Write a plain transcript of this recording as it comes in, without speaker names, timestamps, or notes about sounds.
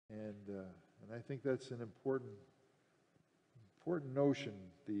And I think that's an important notion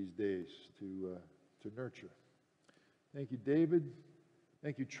these days to nurture. Thank you, David.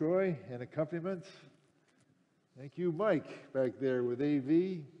 Thank you, Troy, and accompaniment. Thank you, Mike, back there with AV.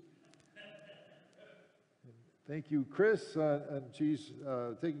 And thank you, Chris, and she's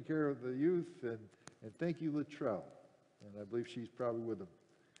taking care of the youth. And thank you, Latrell, and I believe she's probably with them,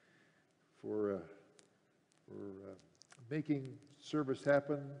 for making service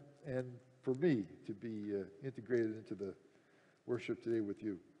happen and for me to be integrated into the worship today with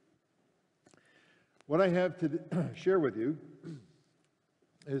you. What I have to share with you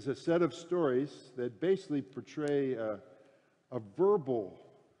is a set of stories that basically portray a verbal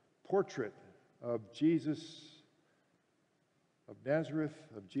portrait of Jesus of Nazareth,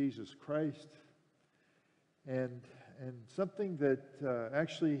 of Jesus Christ, and something that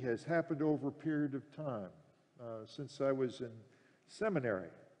actually has happened over a period of time since I was in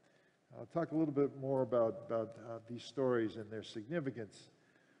seminary. I'll talk a little bit more about these stories and their significance,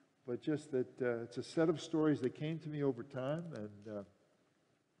 but just that it's a set of stories that came to me over time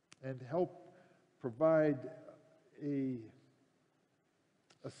and help provide a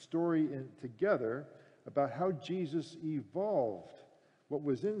story together about how Jesus evolved what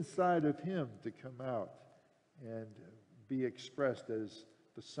was inside of him to come out and be expressed as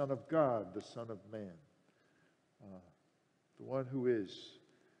the Son of God, the Son of Man, the one who is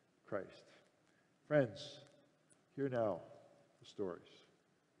Christ. Friends, hear now the stories.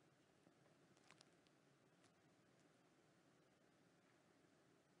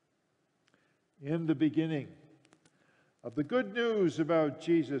 In the beginning of the good news about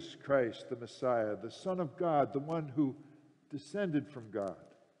Jesus Christ, the Messiah, the Son of God, the one who descended from God,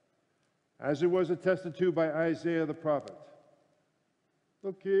 as it was attested to by Isaiah the prophet.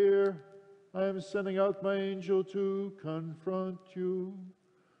 Look here, I am sending out my angel to confront you,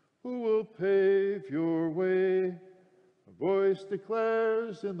 who will pave your way. A voice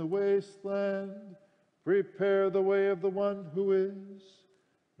declares in the wasteland, prepare the way of the one who is.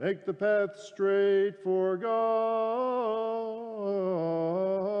 Make the path straight for God.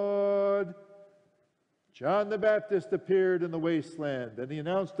 John the Baptist appeared in the wasteland, and he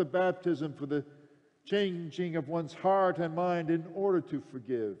announced a baptism for the changing of one's heart and mind in order to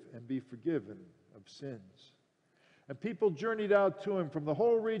forgive and be forgiven of sins. And people journeyed out to him from the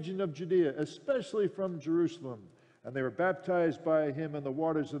whole region of Judea, especially from Jerusalem, and they were baptized by him in the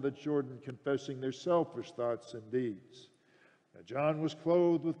waters of the Jordan, confessing their selfish thoughts and deeds. Now John was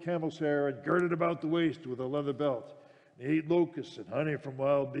clothed with camel's hair and girded about the waist with a leather belt. And he ate locusts and honey from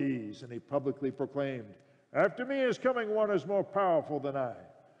wild bees, and he publicly proclaimed, after me is coming one who is more powerful than I,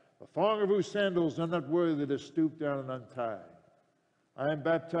 the thong of whose sandals I'm not worthy to stoop down and untie. I am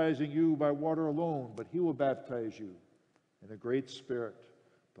baptizing you by water alone, but he will baptize you in a great Spirit,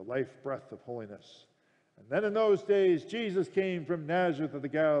 the life breath of holiness. And then in those days Jesus came from Nazareth of the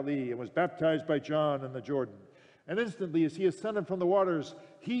Galilee and was baptized by John in the Jordan. And instantly, as he ascended from the waters,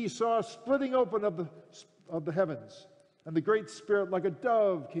 he saw a splitting open of the heavens, and the great Spirit like a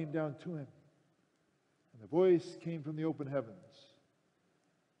dove came down to him. And the voice came from the open heavens.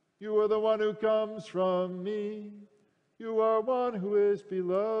 You are the one who comes from me. You are one who is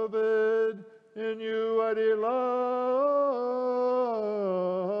beloved. In you I delight.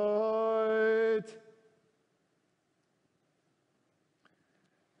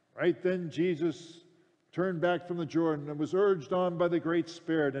 Right then, Jesus turned back from the Jordan and was urged on by the great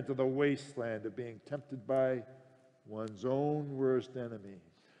Spirit into the wasteland of being tempted by one's own worst enemy.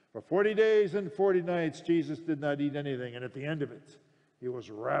 For 40 days and 40 nights, Jesus did not eat anything, and at the end of it, he was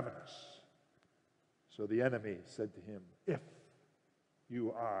ravenous. So the enemy said to him, if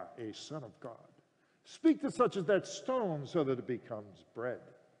you are a Son of God, speak to such as that stone so that it becomes bread.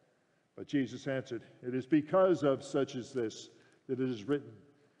 But Jesus answered, it is because of such as this that it is written,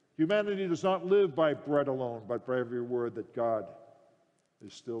 humanity does not live by bread alone, but by every word that God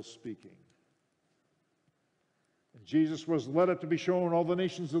is still speaking. And Jesus was led up to be shown all the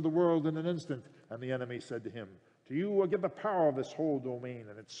nations of the world in an instant. And the enemy said to him, to you I give the power of this whole domain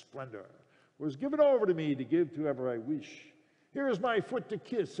and its splendor. It was given over to me to give to whoever I wish. Here is my foot to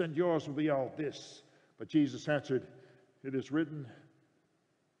kiss, and yours will be all this. But Jesus answered, it is written,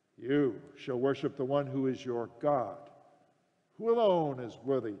 you shall worship the one who is your God, who alone is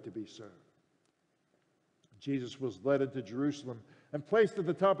worthy to be served. Jesus was led into Jerusalem and placed at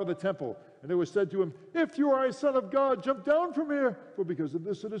the top of the temple. And it was said to him, if you are a Son of God, jump down from here. For because of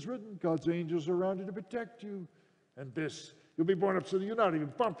this it is written, God's angels are around you to protect you. And this, you'll be borne up so that you'll not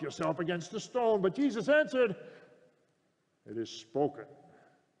even bump yourself against a stone. But Jesus answered, it is spoken.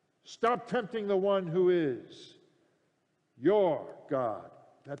 Stop tempting the one who is your God.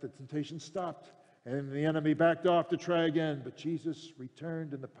 that the temptation stopped, and the enemy backed off to try again. But Jesus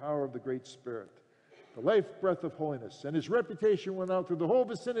returned in the power of the great Spirit, the life breath of holiness, and his reputation went out through the whole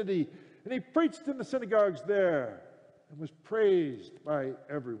vicinity, and he preached in the synagogues there and was praised by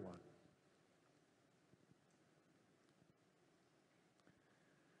everyone.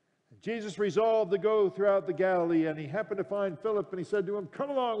 And Jesus resolved to go throughout the Galilee, and he happened to find Philip, and he said to him, "Come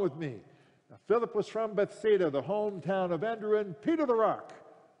along with me." Now, Philip was from Bethsaida, the hometown of Andrew and Peter the Rock,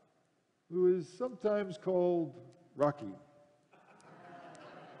 who is sometimes called Rocky.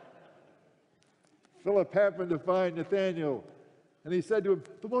 Philip happened to find Nathanael, and he said to him,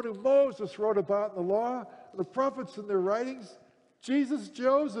 "The one who Moses wrote about in the law, and the prophets in their writings, Jesus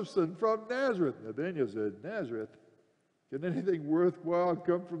Josephson from Nazareth." Nathanael said, "Nazareth? Can anything worthwhile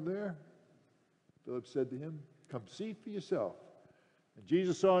come from there?" Philip said to him, "Come see for yourself." And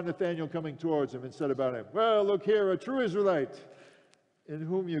Jesus saw Nathanael coming towards him and said about him, "Well, look here, a true Israelite, in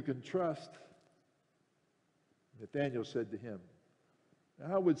whom you can trust." Nathanael said to him,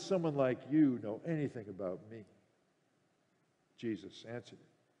 "How would someone like you know anything about me?" Jesus answered him,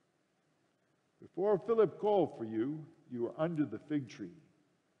 "Before Philip called for you, you were under the fig tree.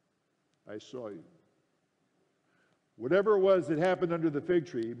 I saw you." Whatever it was that happened under the fig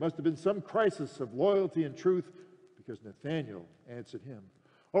tree, it must have been some crisis of loyalty and truth, because Nathanael answered him,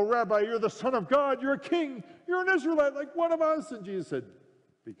 "Oh, Rabbi, you're the Son of God, you're a king, you're an Israelite like one of us." And Jesus said,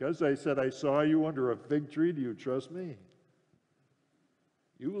 "Because I said I saw you under a fig tree, do you trust me?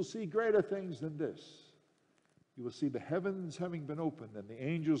 You will see greater things than this. You will see the heavens having been opened and the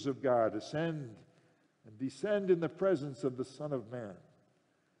angels of God ascend and descend in the presence of the Son of Man,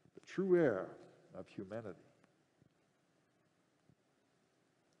 the true heir of humanity."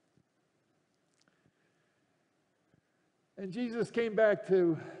 And Jesus came back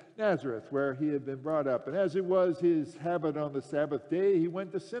to Nazareth, where he had been brought up. And as it was his habit on the Sabbath day, he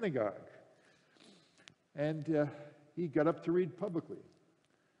went to synagogue. And he got up to read publicly,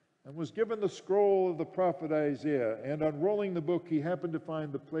 and was given the scroll of the prophet Isaiah. And unrolling the book, he happened to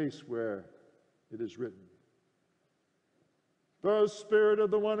find the place where it is written, "The Spirit of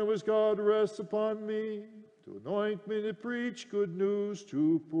the one who is God rests upon me, to anoint me to preach good news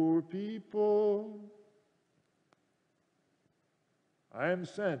to poor people. I am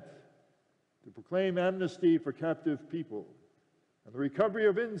sent to proclaim amnesty for captive people, and the recovery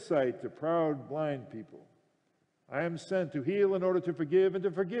of insight to proud blind people. I am sent to heal in order to forgive, and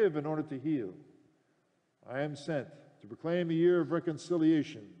to forgive in order to heal. I am sent to proclaim a year of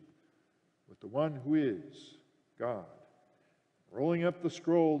reconciliation with the one who is God." Rolling up the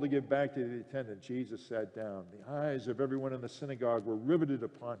scroll to give back to the attendant, Jesus sat down. The eyes of everyone in the synagogue were riveted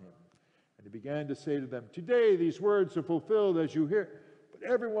upon him. And he began to say to them, "Today these words are fulfilled as you hear." But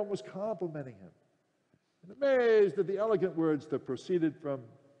everyone was complimenting him and amazed at the elegant words that proceeded from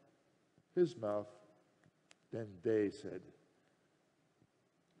his mouth. Then they said,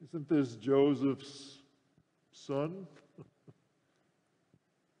 "Isn't this Joseph's son?"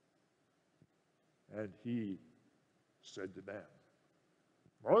 And he said to them,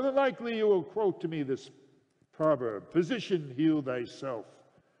 "More than likely you will quote to me this proverb, 'Physician, heal thyself.'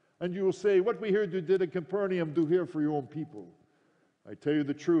 And you will say, 'What we heard you did at Capernaum, do here for your own people.' I tell you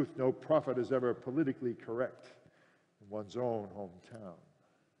the truth, no prophet is ever politically correct in one's own hometown.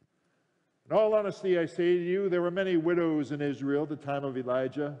 In all honesty, I say to you, there were many widows in Israel at the time of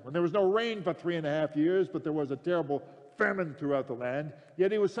Elijah, when there was no rain for 3.5 years, but there was a terrible famine throughout the land.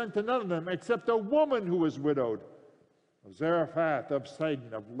 Yet he was sent to none of them, except a woman who was widowed, of Zarephath of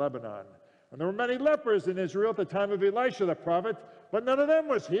Sidon of Lebanon. And there were many lepers in Israel at the time of Elisha the prophet, but none of them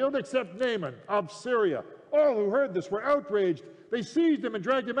was healed except Naaman of Syria." All who heard this were outraged. They seized him and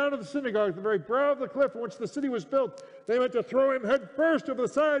dragged him out of the synagogue at the very brow of the cliff on which the city was built. They went to throw him head first over the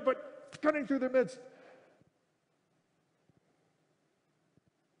side, but cutting through their midst,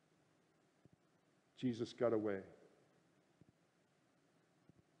 Jesus got away.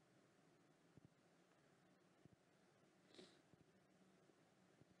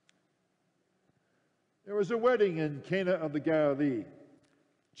 There was a wedding in Cana of the Galilee.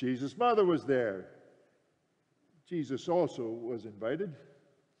 Jesus' mother was there. Jesus also was invited,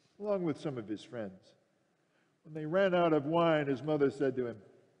 along with some of his friends. When they ran out of wine, his mother said to him,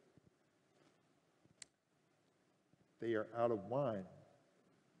 "They are out of wine."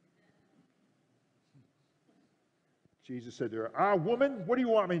 Jesus said to her, "Ah, woman, what do you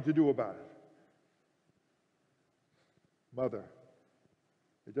want me to do about it?" "Mother,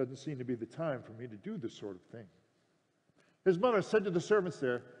 it doesn't seem to be the time for me to do this sort of thing." His mother said to the servants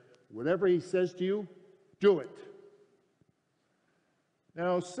there, "Whatever he says to you, do it."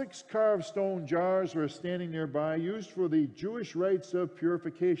 Now 6 carved stone jars were standing nearby, used for the Jewish rites of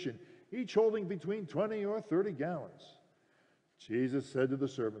purification, each holding between 20 or 30 gallons. Jesus said to the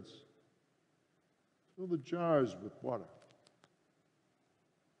servants, "Fill the jars with water."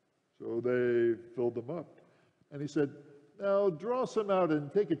 So they filled them up. And he said, "Now draw some out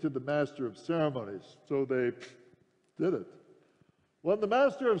and take it to the master of ceremonies." So they did it. When the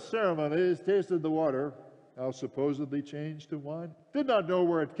master of ceremonies tasted the water, now supposedly changed to wine, did not know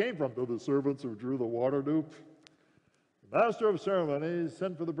where it came from, though the servants who drew the water knew. The master of ceremonies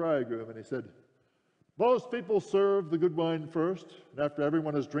sent for the bridegroom, and he said, "Most people serve the good wine first, and after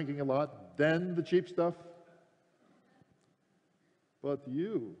everyone is drinking a lot, then the cheap stuff. But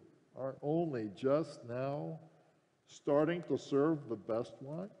you are only just now starting to serve the best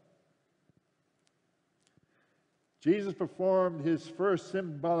wine." Jesus performed his first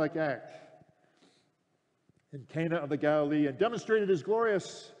symbolic act in Cana of the Galilee and demonstrated his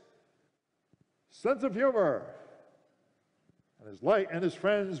glorious sense of humor. And his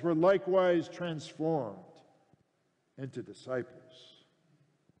friends were likewise transformed into disciples.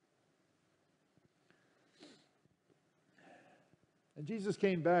 And Jesus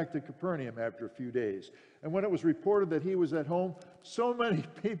came back to Capernaum after a few days. And when it was reported that he was at home, so many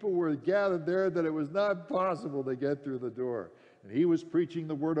people were gathered there that it was not possible to get through the door. And he was preaching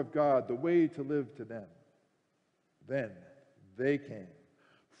the word of God, the way to live to them. Then they came,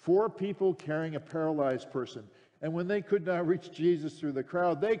 4 people carrying a paralyzed person. And when they could not reach Jesus through the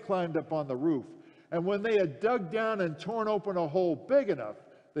crowd, they climbed up on the roof. And when they had dug down and torn open a hole big enough,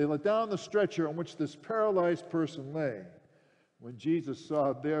 they let down the stretcher on which this paralyzed person lay. When Jesus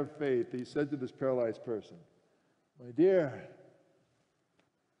saw their faith, he said to this paralyzed person, "My dear,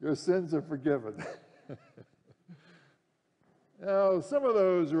 your sins are forgiven." Now, some of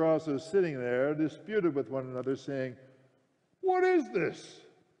those who were also sitting there disputed with one another, saying, "What is this?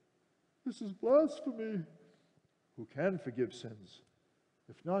 This is blasphemy. Who can forgive sins,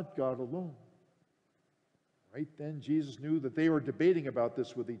 if not God alone?" Right then, Jesus knew that they were debating about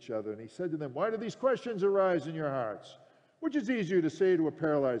this with each other, and he said to them, "Why do these questions arise in your hearts? Which is easier to say to a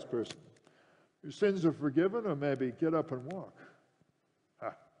paralyzed person, 'Your sins are forgiven,' or maybe 'Get up and walk'?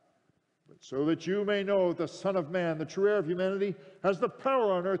 But so that you may know the Son of Man, the true heir of humanity, has the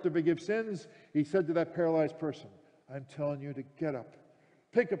power on earth to forgive sins," he said to that paralyzed person, "I'm telling you to get up,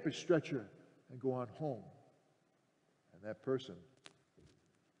 pick up his stretcher, and go on home." And that person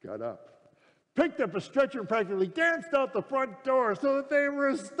got up, picked up a stretcher, and practically danced out the front door, so that they were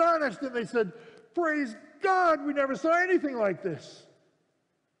astonished, and they said, "Praise God, we never saw anything like this."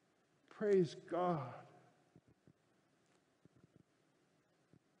 Praise God.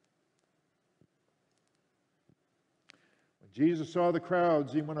 When Jesus saw the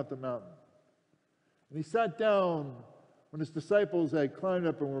crowds, he went up the mountain. And he sat down when his disciples had climbed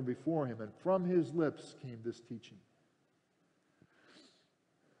up and were before him, and from his lips came this teaching.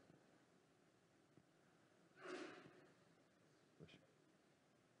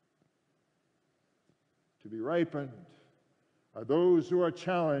 To be ripened are those who are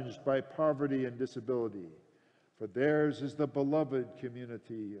challenged by poverty and disability, for theirs is the beloved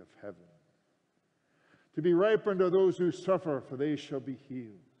community of heaven. To be ripened are those who suffer, for they shall be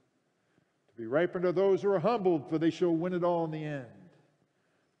healed. To be ripened are those who are humbled, for they shall win it all in the end.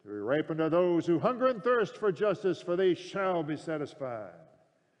 To be ripened are those who hunger and thirst for justice, for they shall be satisfied.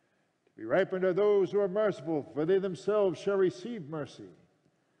 To be ripened are those who are merciful, for they themselves shall receive mercy.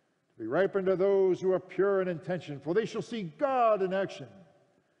 To be ripened are those who are pure in intention, for they shall see God in action.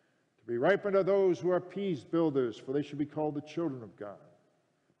 To be ripened are those who are peace builders, for they shall be called the children of God.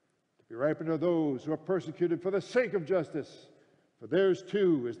 To be ripened are those who are persecuted for the sake of justice, for theirs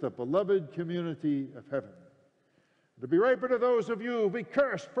too is the beloved community of heaven. To be ripened are those of you who be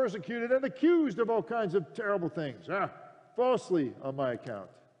cursed, persecuted, and accused of all kinds of terrible things, falsely on my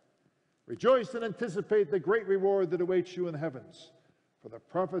account. Rejoice and anticipate the great reward that awaits you in the heavens, for the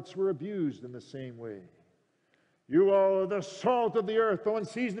prophets were abused in the same way. You all are the salt of the earth, but when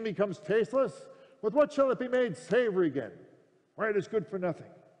seasoning becomes tasteless, with what shall it be made savory again? Why, it is good for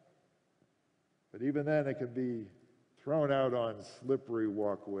nothing. But even then it can be thrown out on slippery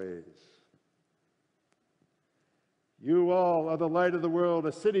walkways. You all are the light of the world.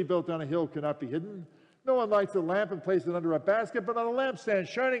 A city built on a hill cannot be hidden. No one lights a lamp and places it under a basket, but on a lampstand,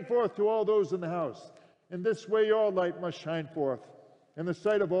 shining forth to all those in the house. In this way your light must shine forth in the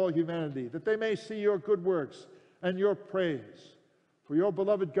sight of all humanity, that they may see your good works and your praise for your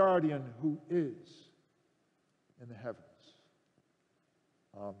beloved guardian who is in the heavens.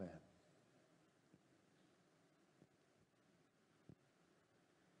 Amen.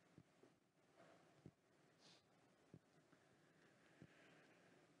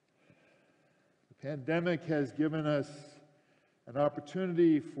 Pandemic has given us an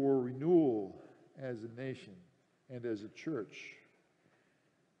opportunity for renewal as a nation and as a church.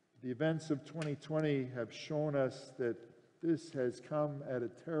 The events of 2020 have shown us that this has come at a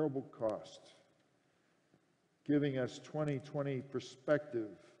terrible cost, giving us 2020 perspective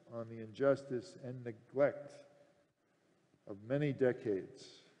on the injustice and neglect of many decades.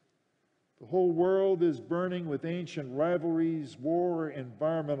 The whole world is burning with ancient rivalries, war,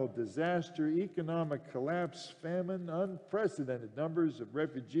 environmental disaster, economic collapse, famine, unprecedented numbers of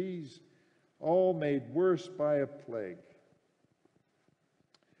refugees, all made worse by a plague.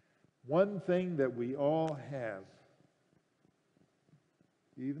 One thing that we all have,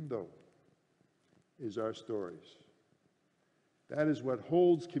 even though, is our stories. That is what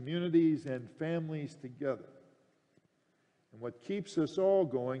holds communities and families together, and what keeps us all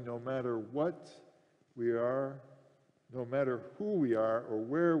going, no matter what we are, no matter who we are or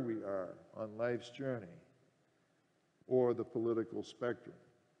where we are on life's journey or the political spectrum.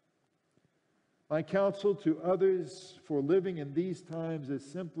 My counsel to others for living in these times has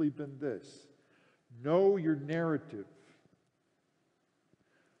simply been this: know your narrative.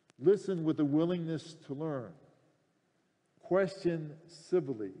 Listen with a willingness to learn. Question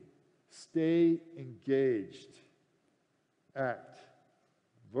civilly. Stay engaged. Act.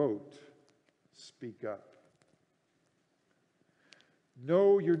 Vote. Speak up.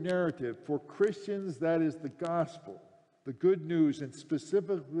 Know your narrative. For Christians, that is the gospel, the good news, and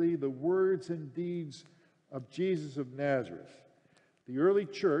specifically the words and deeds of Jesus of Nazareth. The early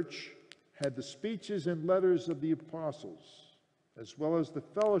church had the speeches and letters of the apostles, as well as the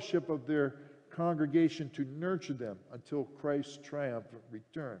fellowship of their congregation to nurture them until Christ's triumphant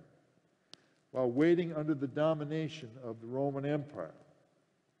return, while waiting under the domination of the Roman Empire.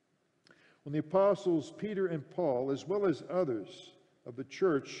 When the apostles Peter and Paul, as well as others of the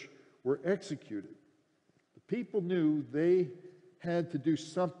church, were executed, the people knew they had to do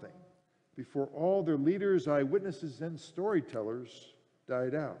something before all their leaders, eyewitnesses, and storytellers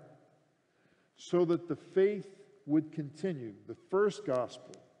died out, so that the faith would continue. The first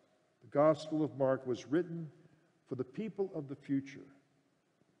gospel, the Gospel of Mark, was written for the people of the future.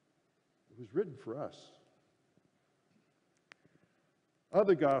 It was written for us.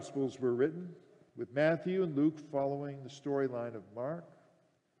 Other Gospels were written, with Matthew and Luke following the storyline of Mark.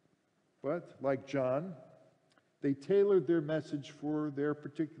 But, like John, they tailored their message for their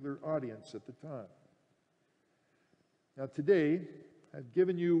particular audience at the time. Now today, I've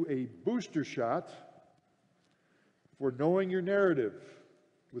given you a booster shot for knowing your narrative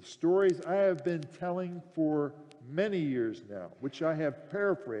with stories I have been telling for many years now, which I have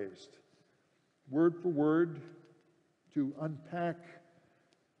paraphrased word for word to unpack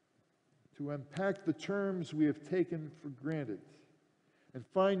the terms we have taken for granted and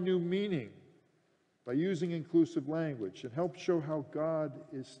find new meaning by using inclusive language and help show how God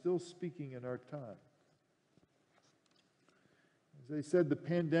is still speaking in our time. As I said, the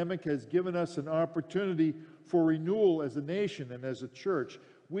pandemic has given us an opportunity for renewal as a nation and as a church.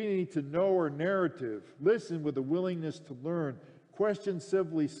 We need to know our narrative, listen with a willingness to learn, question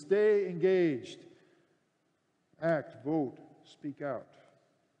civilly, stay engaged, act, vote, speak out.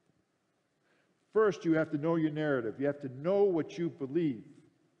 First, you have to know your narrative. You have to know what you believe.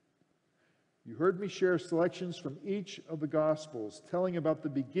 You heard me share selections from each of the Gospels telling about the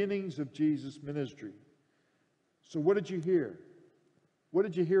beginnings of Jesus' ministry. So what did you hear? What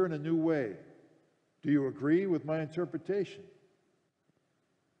did you hear in a new way? Do you agree with my interpretation?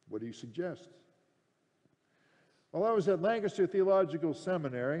 What do you suggest? While I was at Lancaster Theological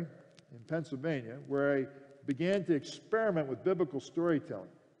Seminary in Pennsylvania, where I began to experiment with biblical storytelling,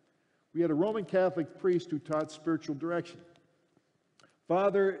 we had a Roman Catholic priest who taught spiritual direction.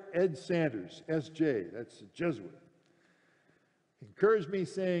 Father Ed Sanders, S.J., that's a Jesuit, encouraged me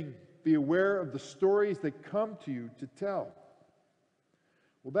saying, be aware of the stories that come to you to tell.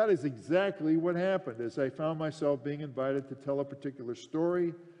 Well, that is exactly what happened as I found myself being invited to tell a particular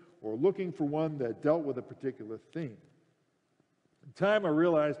story or looking for one that dealt with a particular theme. In time, I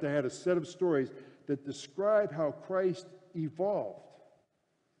realized I had a set of stories that described how Christ evolved,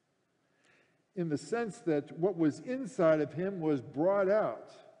 in the sense that what was inside of him was brought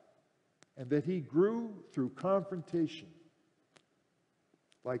out, and that he grew through confrontation,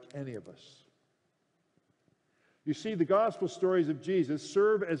 like any of us. You see, the gospel stories of Jesus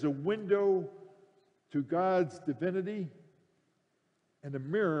serve as a window to God's divinity and a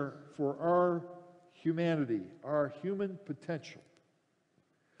mirror for our humanity, our human potential.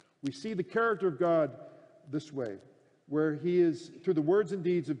 We see the character of God this way, where he is, through the words and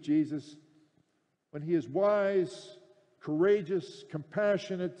deeds of Jesus, when he is wise, courageous,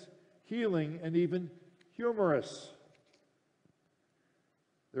 compassionate, healing, and even humorous.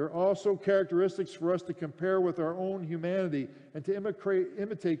 There are also characteristics for us to compare with our own humanity and to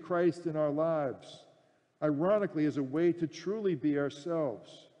imitate Christ in our lives, ironically, as a way to truly be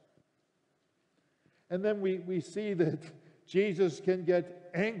ourselves. And then we see that Jesus can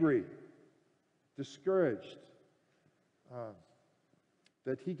get angry, discouraged,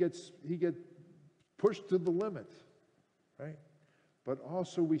 that he gets pushed to the limit, right? But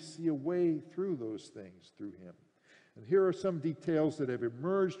also we see a way through those things through him. And here are some details that have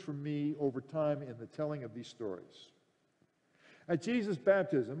emerged from me over time in the telling of these stories. At Jesus'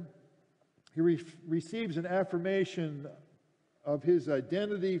 baptism, he receives an affirmation of his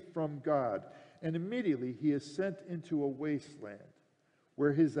identity from God, and immediately he is sent into a wasteland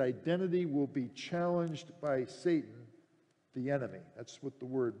where his identity will be challenged by Satan, the enemy. That's what the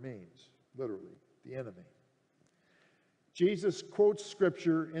word means, literally, the enemy. Jesus quotes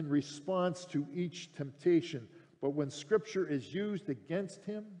Scripture in response to each temptation, but when Scripture is used against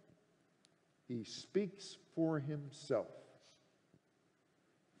him, he speaks for himself,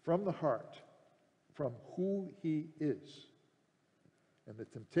 from the heart, from who he is. And the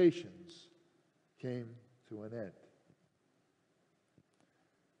temptations came to an end.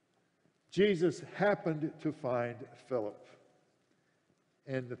 Jesus happened to find Philip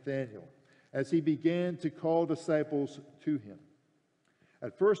and Nathanael as he began to call disciples to him.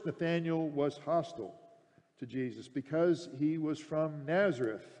 At first, Nathanael was hostile to Jesus because he was from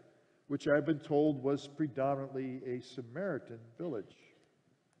Nazareth, which I've been told was predominantly a Samaritan village.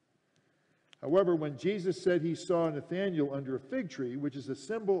 However, when Jesus said he saw Nathanael under a fig tree, which is a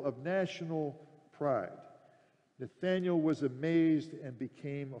symbol of national pride, Nathanael was amazed and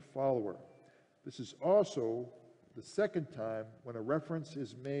became a follower. This is also the second time when a reference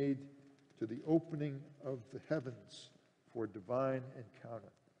is made to the opening of the heavens for divine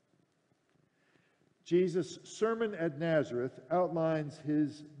encounter. Jesus' sermon at Nazareth outlines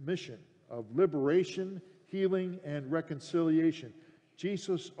his mission of liberation, healing, and reconciliation.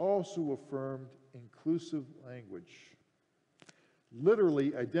 Jesus also affirmed inclusive language,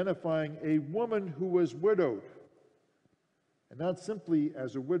 literally identifying a woman who was widowed, and not simply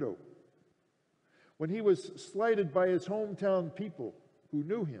as a widow. When he was slighted by his hometown people who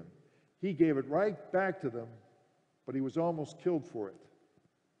knew him, he gave it right back to them, but he was almost killed for it.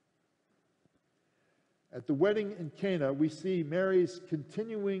 At the wedding in Cana, we see Mary's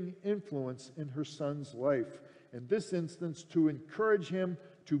continuing influence in her son's life, in this instance to encourage him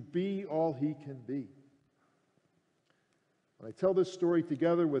to be all he can be. When I tell this story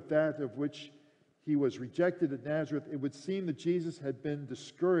together with that of which he was rejected at Nazareth, it would seem that Jesus had been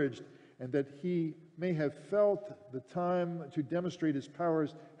discouraged and that he may have felt the time to demonstrate his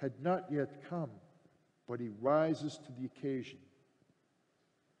powers had not yet come, but he rises to the occasion.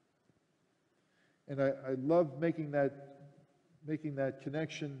 And I love making that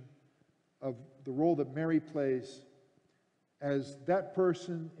connection of the role that Mary plays as that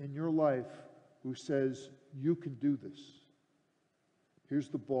person in your life who says, you can do this. Here's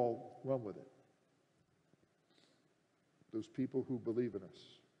the ball, run with it. Those people who believe in us.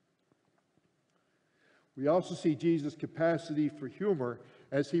 We also see Jesus' capacity for humor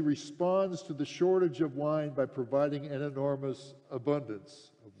as he responds to the shortage of wine by providing an enormous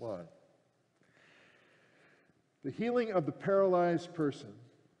abundance of wine. The healing of the paralyzed person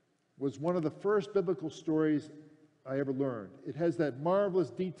was one of the first biblical stories I ever learned. It has that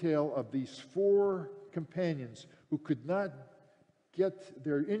marvelous detail of these four companions who could not get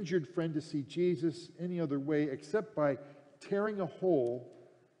their injured friend to see Jesus any other way except by tearing a hole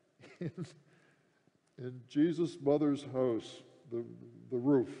in Jesus' mother's house, the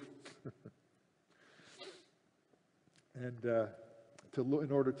roof, and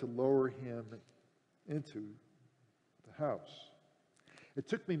in order to lower him into the house. It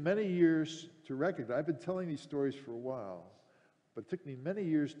took me many years to recognize, I've been telling these stories for a while, but it took me many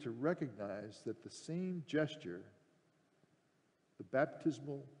years to recognize that the same gesture, the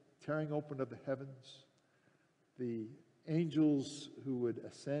baptismal tearing open of the heavens, the angels who would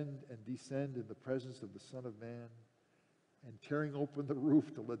ascend and descend in the presence of the Son of Man, and tearing open the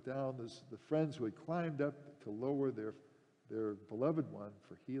roof to let down the friends who had climbed up to lower their beloved one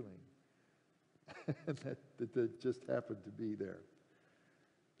for healing, and that just happened to be there.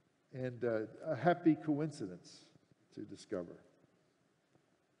 And a happy coincidence to discover.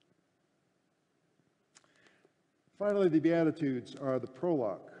 Finally, the Beatitudes are the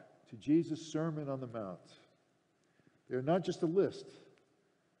prologue to Jesus' Sermon on the Mount. They're not just a list,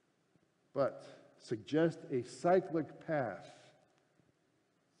 but suggest a cyclic path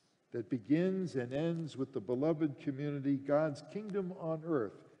that begins and ends with the beloved community, God's kingdom on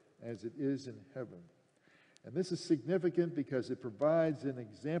earth, as it is in heaven. And this is significant because it provides an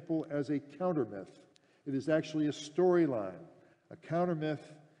example as a countermyth. It is actually a storyline, a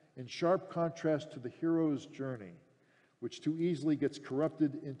countermyth in sharp contrast to the hero's journey, which too easily gets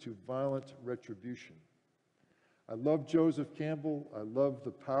corrupted into violent retribution. I love Joseph Campbell. I love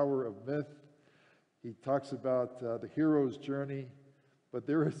the power of myth. He talks about the hero's journey, but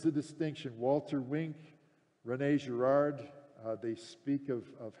there is a distinction. Walter Wink, René Girard, they speak of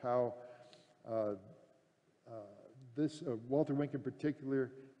how Walter Wink in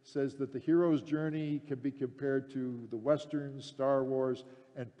particular says that the hero's journey can be compared to the Westerns, Star Wars,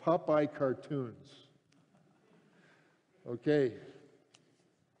 and Popeye cartoons. Okay.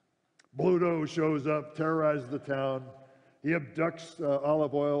 Bluto shows up, terrorizes the town. He abducts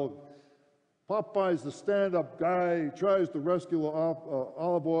Olive Oil. Popeye's the stand-up guy. He tries to rescue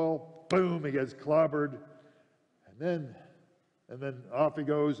Olive Oil. Boom, he gets clobbered. And then off he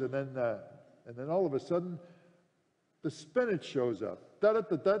goes. And then all of a sudden, the spinach shows up.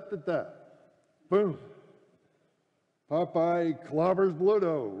 Da-da-da-da-da-da. Boom. Popeye clobbers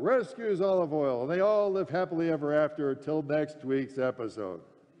Bluto, rescues Olive Oil, and they all live happily ever after until next week's episode.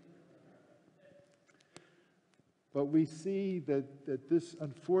 But we see that this,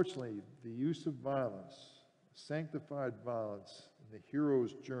 unfortunately, the use of violence, sanctified violence in the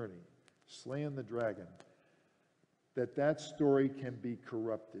hero's journey, slaying the dragon, that story can be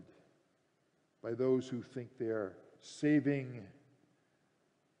corrupted by those who think they are saving,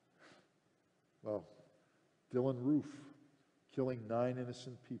 well, Dylan Roof, killing 9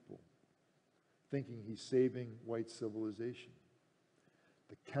 innocent people, thinking he's saving white civilization.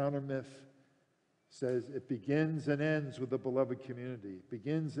 The counter-myth says it begins and ends with the beloved community. It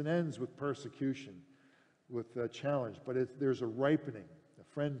begins and ends with persecution, with a challenge, but there's a ripening.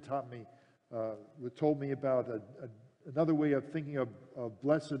 A friend told me about another way of thinking of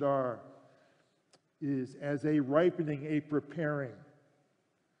blessed are is as a ripening, a preparing.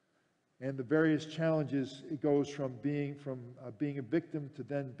 And the various challenges, it goes from being a victim to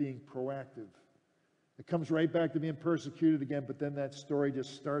then being proactive. It comes right back to being persecuted again, but then that story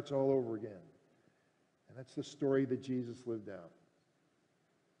just starts all over again. And that's the story that Jesus lived out.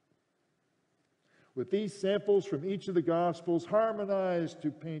 With these samples from each of the Gospels harmonized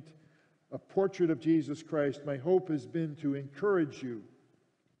to paint a portrait of Jesus Christ, my hope has been to encourage you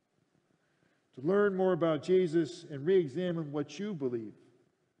to learn more about Jesus and re-examine what you believe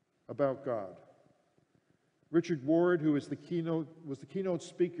about God. Richard Ward, who was the keynote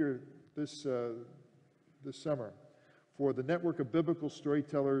speaker this summer for the Network of Biblical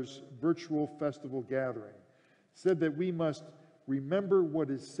Storytellers virtual festival gathering, said that we must remember what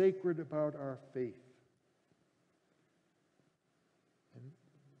is sacred about our faith and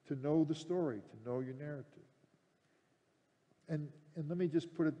to know the story, to know your narrative. And let me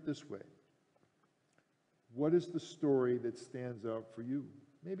just put it this way. What is the story that stands out for you?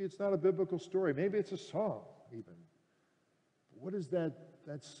 Maybe it's not a biblical story. Maybe it's a song, even. What is that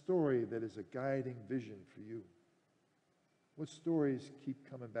story that is a guiding vision for you? What stories keep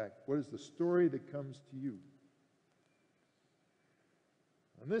coming back? What is the story that comes to you?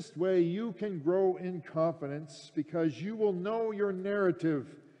 In this way, you can grow in confidence because you will know your narrative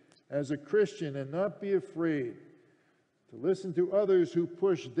as a Christian and not be afraid to listen to others who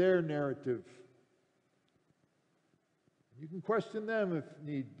push their narrative. You can question them if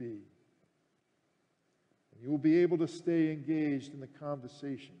need be. And you will be able to stay engaged in the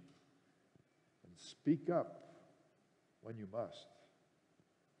conversation and speak up when you must.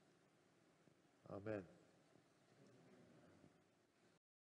 Amen.